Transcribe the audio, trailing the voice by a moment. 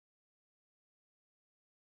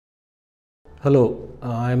Hello,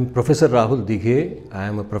 I'm Professor Rahul Dighe. I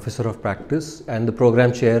am a professor of practice and the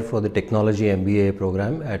program chair for the Technology MBA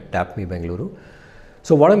program at TAPMI Bengaluru.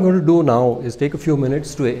 So what I'm going to do now is take a few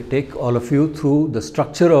minutes to take all of you through the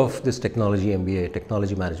structure of this Technology MBA,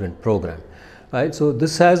 Technology Management program. Right, so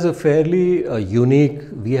this has a fairly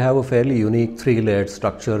we have a fairly unique three-layered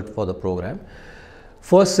structure for the program.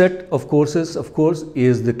 First set of courses, of course,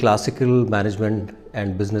 is the classical management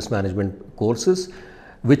and business management courses,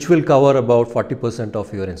 which will cover about 40%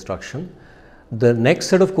 of your instruction. The next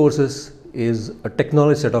set of courses is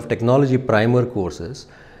a set of technology primer courses.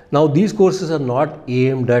 Now these courses are not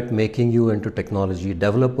aimed at making you into technology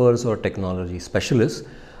developers or technology specialists.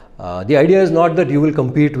 The idea is not that you will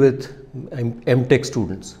compete with MTech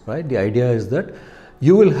students, right? The idea is that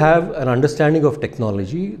you will have an understanding of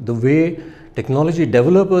technology the way technology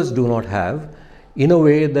developers do not have, in a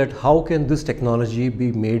way that how can this technology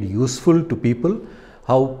be made useful to people,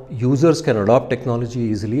 how users can adopt technology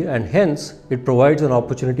easily, and hence it provides an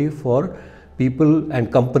opportunity for people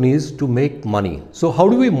and companies to make money. So how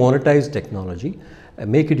do we monetize technology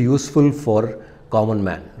and make it useful for common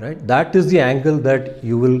man, right? That is the angle that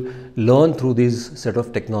you will learn through these set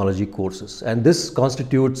of technology courses, and this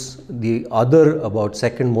constitutes the other about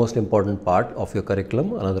second most important part of your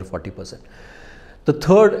curriculum, another 40%. The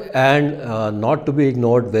third and not to be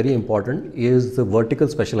ignored, very important, is the vertical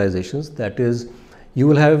specializations. That is, you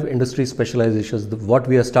will have industry specializations. What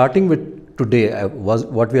we are starting with today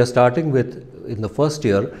what we are starting with in the first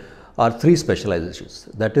year are three specializations.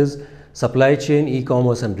 That is supply chain,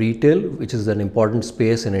 e-commerce and retail, which is an important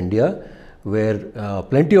space in India where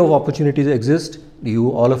plenty of opportunities exist.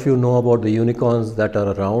 All of you know about the unicorns that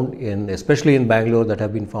are around, especially in Bangalore, that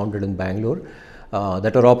have been founded in Bangalore,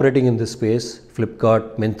 that are operating in this space,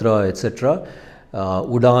 Flipkart, Myntra, etc.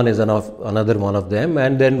 Udaan is another one of them,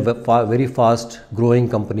 and then very fast growing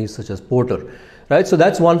companies such as Porter, right? So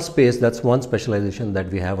that's one space, that's one specialization that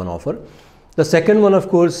we have on offer. The second one, of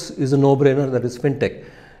course, is a no-brainer, that is fintech.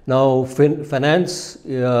 Now finance,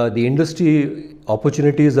 the industry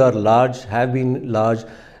opportunities are large, have been large.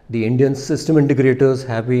 The Indian system integrators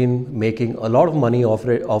have been making a lot of money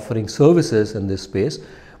offering services in this space.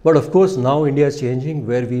 But of course, now India is changing,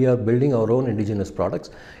 where we are building our own indigenous products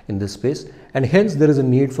in this space, and hence there is a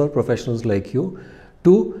need for professionals like you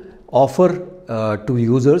to offer to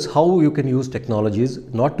users how you can use technologies,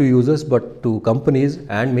 not to users but to companies,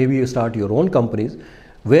 and maybe you start your own companies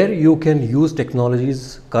where you can use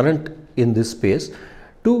technologies current in this space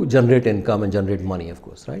to generate income and generate money, of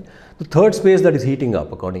course, right? The third space that is heating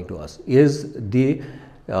up, according to us, is the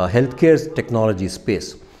healthcare technology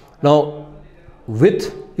space. Now,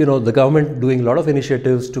 with the government doing a lot of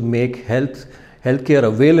initiatives to make healthcare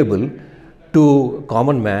available to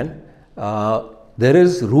common man, there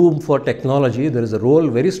is room for technology. There is a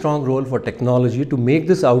very strong role for technology to make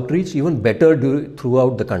this outreach even better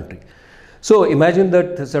throughout the country. So imagine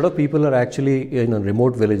that a set of people are actually in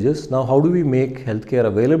remote villages. Now, how do we make healthcare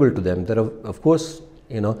available to them? There are, of course,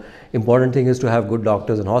 important thing is to have good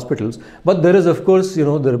doctors and hospitals, but there is, of course,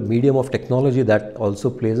 the medium of technology that also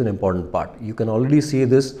plays an important part. You can already see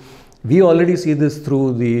this. We already see this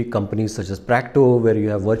through the companies such as Practo, where you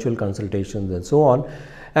have virtual consultations and so on,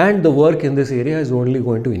 and the work in this area is only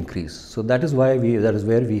going to increase. So that is where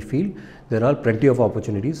we feel there are plenty of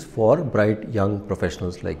opportunities for bright young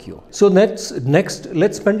professionals like you. So next,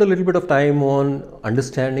 let's spend a little bit of time on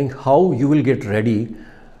understanding how you will get ready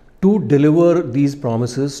to deliver these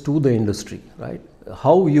promises to the industry, right?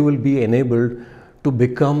 How you will be enabled to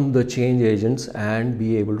become the change agents and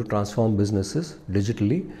be able to transform businesses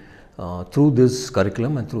digitally through this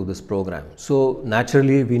curriculum and through this program. So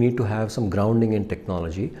naturally, we need to have some grounding in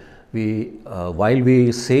technology. While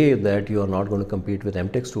we say that you are not going to compete with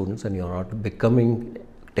MTech students and you are not becoming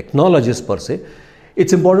technologists per se,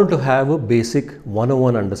 it's important to have a basic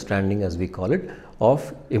 101 understanding, as we call it,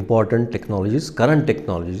 of important technologies, current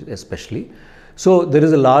technologies especially. So there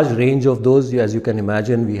is a large range of those. As you can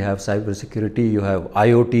imagine, we have cybersecurity, you have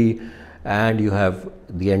IoT, and you have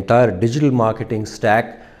the entire digital marketing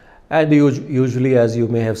stack. And usually, as you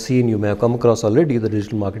may have seen, you may have come across already, the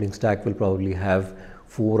digital marketing stack will probably have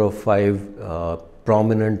 4 or 5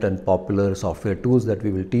 prominent and popular software tools that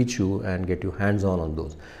we will teach you and get you hands-on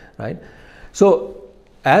those, right? So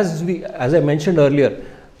as I mentioned earlier,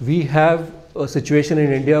 we have a situation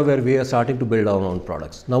in India where we are starting to build our own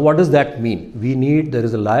products. Now, what does that mean? There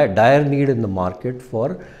is a dire need in the market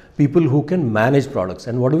for people who can manage products.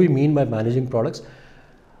 And what do we mean by managing products?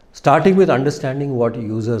 Starting with understanding what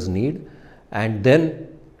users need, and then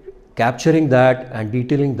capturing that and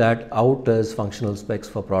detailing that out as functional specs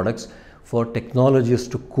for products for technologists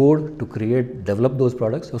to code, to create, develop those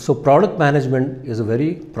products. So product management is a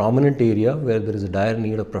very prominent area where there is a dire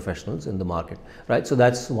need of professionals in the market, right? So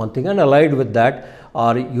that's one thing, and allied with that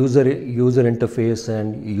are user interface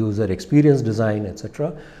and user experience design,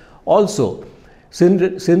 etc. Also,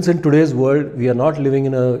 since in today's world we are not living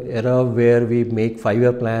in an era where we make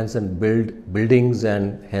 5-year plans and build buildings,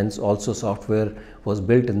 and hence also software was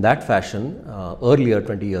built in that fashion earlier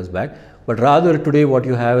 20 years back, but rather today what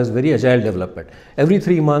you have is very agile development. Every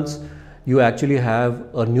 3 months you actually have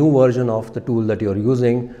a new version of the tool that you are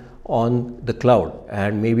using on the cloud,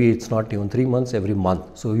 and maybe it's not even 3 months, every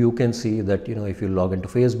month. So you can see that, you know, if you log into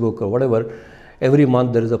Facebook or whatever, every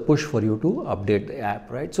month there is a push for you to update the app,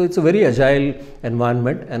 right? So it's a very agile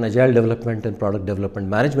environment, and agile development and product development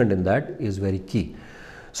management in that is very key.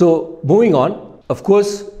 So moving on, of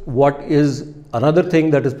course, what is another thing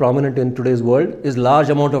that is prominent in today's world is large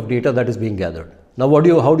amount of data that is being gathered. Now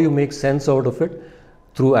how do you make sense out of it?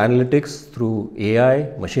 Through analytics, through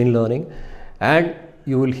AI, machine learning, and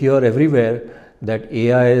you will hear everywhere that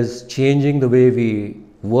AI is changing the way we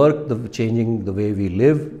work, changing the way we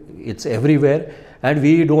live. It's everywhere, and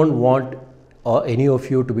we don't want any of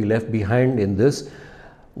you to be left behind in this.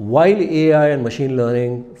 While AI and machine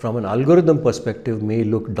learning from an algorithm perspective may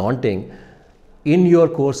look daunting, in your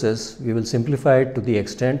courses we will simplify it to the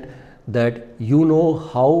extent that you know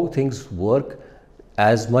how things work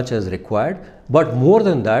as much as required, but more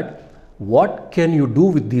than that, what can you do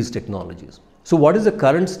with these technologies? So what is the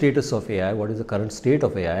current status of AI, what is the current state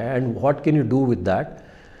of AI, and what can you do with that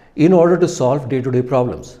in order to solve day-to-day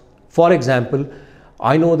problems? For example,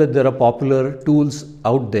 I know that there are popular tools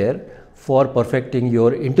out there for perfecting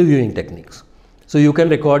your interviewing techniques. So you can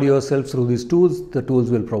record yourself through these tools. The tools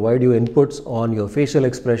will provide you inputs on your facial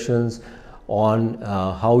expressions, on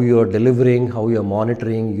how you are delivering, how you are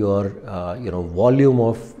monitoring your volume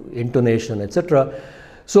of intonation, etc.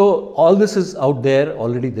 So all this is out there,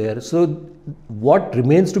 already there. So what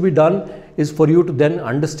remains to be done is for you to then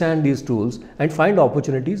understand these tools and find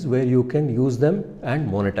opportunities where you can use them and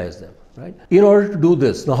monetize them, right? In order to do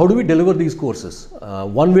this, now how do we deliver these courses?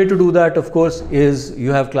 One way to do that, of course, is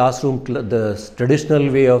you have classroom, the traditional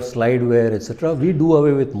way of slideware, etc. We do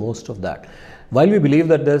away with most of that. While we believe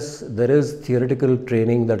that there is theoretical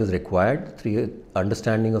training that is required,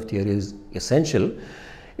 understanding of theory is essential,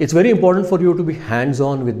 it's very important for you to be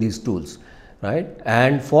hands-on with these tools, right?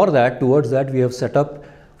 And for that, towards that, we have set up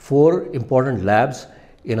 4 important labs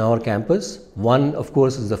in our campus. One, of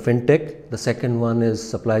course, is the FinTech. The second one is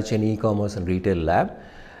Supply Chain, E-commerce and Retail Lab.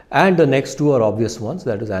 And the next 2 are obvious ones,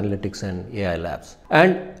 that is Analytics and AI Labs.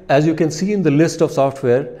 And as you can see in the list of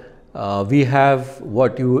software, we have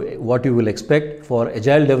what you will expect. For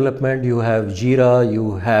agile development, you have Jira,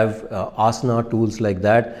 you have Asana, tools like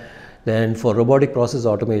that. Then for robotic process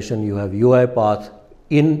automation, you have UiPath.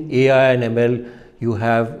 In AI and ML, you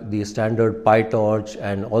have the standard PyTorch,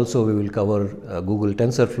 and also we will cover Google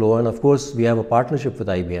TensorFlow. And of course, we have a partnership with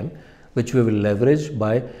IBM, which we will leverage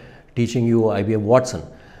by teaching you IBM Watson.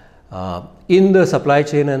 In the supply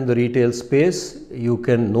chain and the retail space, you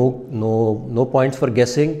can no points for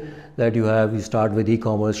guessing that you start with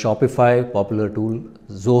e-commerce. Shopify, popular tool.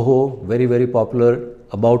 Zoho, very, very popular,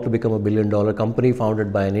 about to become $1 billion company,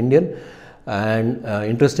 founded by an Indian. And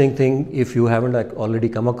interesting thing, if you haven't already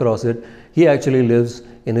come across it, he actually lives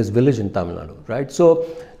in his village in Tamil Nadu, right? So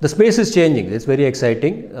the space is changing. It's very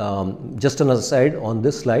exciting. Just an aside on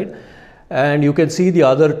this slide, and you can see the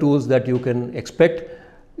other tools that you can expect.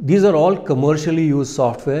 These are all commercially used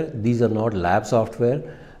software. These are not lab software.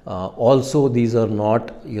 Also, these are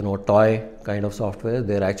not toy kind of software.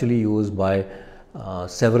 They're actually used by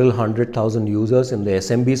several 100,000 users in the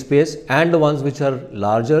SMB space, and the ones which are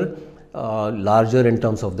larger in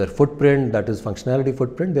terms of their footprint, that is functionality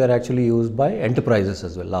footprint, they are actually used by enterprises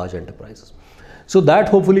as well, large enterprises. So that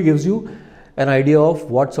hopefully gives you an idea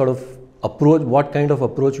of what kind of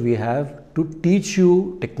approach we have to teach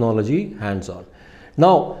you technology hands-on.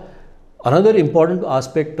 Now, another important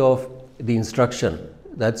aspect of the instruction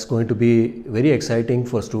that's going to be very exciting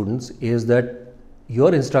for students is that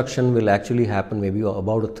your instruction will actually happen, maybe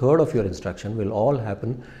about 1/3 of your instruction will all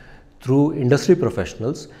happen through industry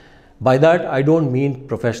professionals. By that, I don't mean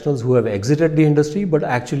professionals who have exited the industry, but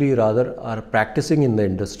actually rather are practicing in the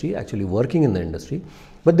industry, actually working in the industry.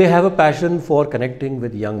 But they have a passion for connecting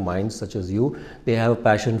with young minds such as you. They have a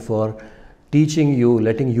passion for teaching you,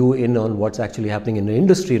 letting you in on what's actually happening in the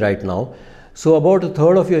industry right now. So about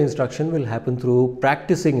 1/3 of your instruction will happen through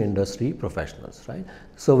practicing industry professionals, right?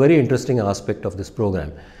 So very interesting aspect of this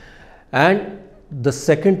program. And the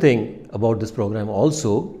second thing about this program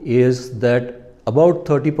also is that about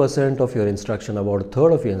 30% of your instruction, about a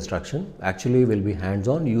third of your instruction actually will be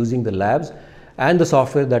hands-on using the labs and the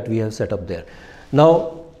software that we have set up there.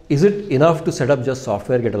 Now, is it enough to set up just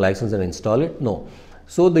software, get a license and install it? No.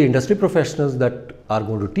 So the industry professionals that are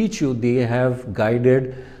going to teach you, they have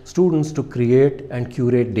guided students to create and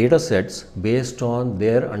curate data sets based on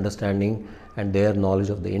their understanding and their knowledge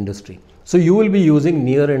of the industry. So you will be using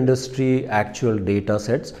near industry actual data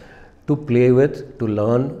sets to play with, to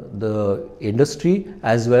learn the industry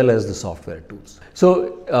as well as the software tools.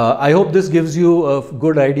 So I hope this gives you a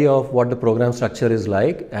good idea of what the program structure is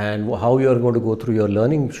like and how you are going to go through your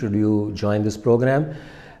learning should you join this program.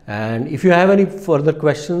 And if you have any further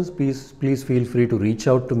questions, please feel free to reach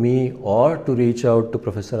out to me or to reach out to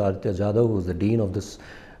Professor Aditya Jadhav, who is the Dean of this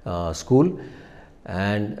school,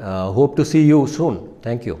 and hope to see you soon.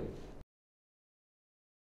 Thank you.